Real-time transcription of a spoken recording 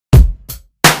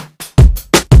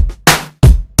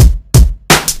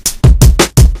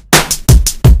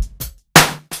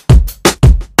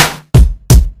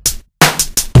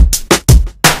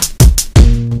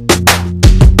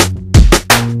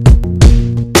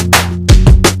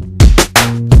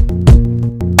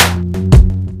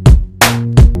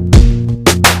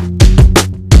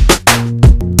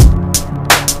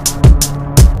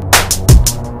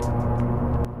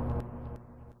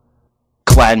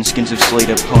Clad in skins of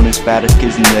slate, opponents baddest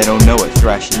kids and they don't know it.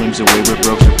 Thrashin limbs of wayward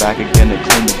bros are back again to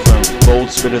claim the throne. Bold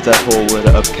spit of that whole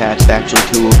litter of cats, actually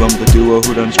two of them, the duo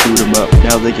who done screwed them up.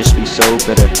 Now they just be so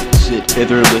bitter. Sit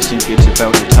hither, listen, kids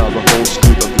about to tell the whole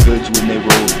scoop of the goods when they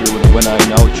roll through. And when I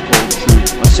acknowledge cold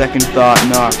truth, on second thought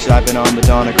knocks, I've been on the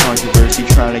dawn of controversy,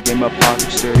 trying to get my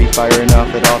pocket sturdy, firing off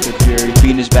that author fury.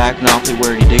 Beating his back, an awfully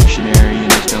wordy dictionary,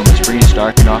 and his film is breeze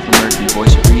dark and off a murky,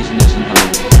 voice of reason isn't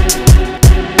home.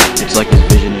 It's like his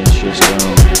vision is just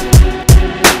gone.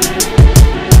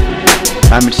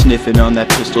 I'm sniffin on that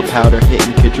pistol powder,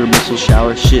 hitting kids or missile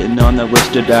shower, shitting on that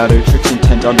list of doubters. Tricks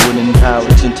intent on winning power,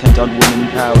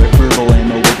 verbal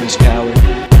ammo with his coward.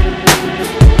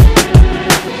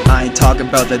 I ain't talking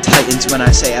about the Titans when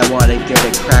I say I wanna get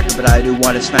a cracker, but I do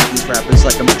wanna smack these rappers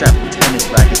like I'm strapped with tennis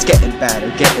rackets. Getting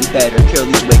better, kill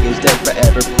these wiggers, dead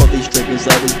forever. Pull these triggers,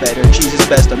 lead is better, cheese is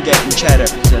best, I'm getting cheddar.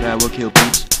 I said I will kill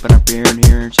beats, but I'm bearing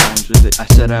here in times with it. I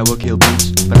said I will kill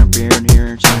beats, but I'm bearing here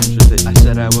in times with it. I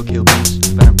said I will kill beats,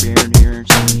 but I'm bearing here in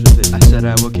times with it. I said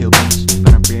I will kill beats,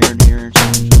 but I'm bearing here in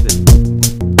times with it.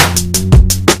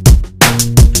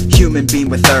 Human being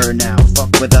with her now,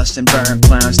 fuck with us and burn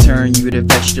clowns, turn you to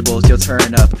vegetables, you'll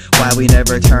turn up. Why we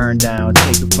never turn down,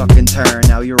 take a fucking turn.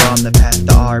 Now you're on the path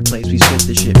to our place, we spit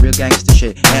the shit, real gangsta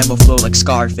shit, ammo flow like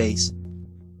Scarface.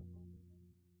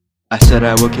 I said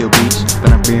I will kill beats,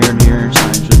 but I'm bearing here in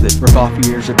times with it. Rip off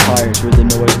ears of pliers where the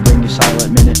noise bring a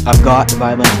silent minute. I've got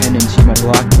violent tendencies, my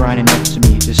block grinding next to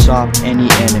me to stop any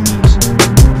enemies.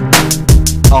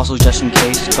 Also just in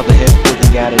case, cut the hip with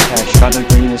a gat attached. Got no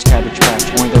green in this cabbage patch,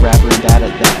 only the rapper and dad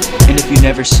at that. And if you've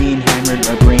never seen hammered,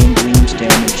 my brain gleams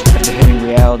damaged after hitting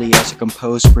reality as I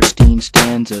compose pristine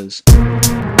stanzas.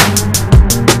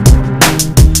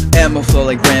 Ammo flow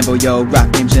like Rambo, yo, rap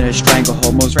names in a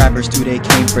stranglehold. Most rappers today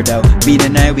came for dough. Beat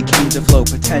and I, we came to flow.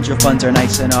 Potential funds are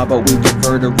nice and all, but we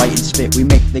prefer to write and spit. We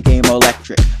make the game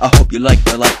electric. I hope you like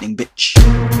the lightning, bitch.